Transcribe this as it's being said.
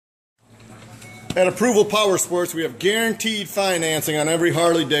At Approval Power Sports, we have guaranteed financing on every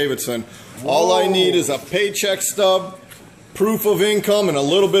Harley Davidson. All I need is a paycheck stub, proof of income, and a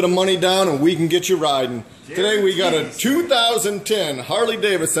little bit of money down, and we can get you riding. Today we got a 2010 Harley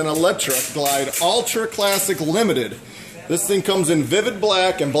Davidson Electric Glide Ultra Classic Limited. This thing comes in vivid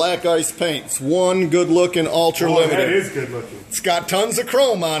black and black ice paint. It's one good looking Ultra Limited. That is good looking. It's got tons of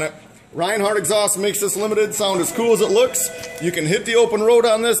chrome on it. Reinhardt exhaust makes this Limited sound as cool as it looks. You can hit the open road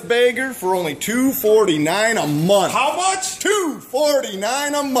on this bagger for only $249 a month. How much?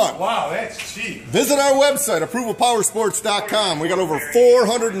 $249 a month. Wow, that's cheap. Visit our website, ApprovalPowersports.com. We got over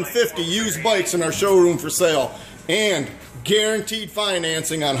 450 used bikes in our showroom for sale and guaranteed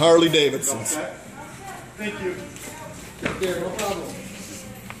financing on Harley Davidsons. Thank you. There, no problem.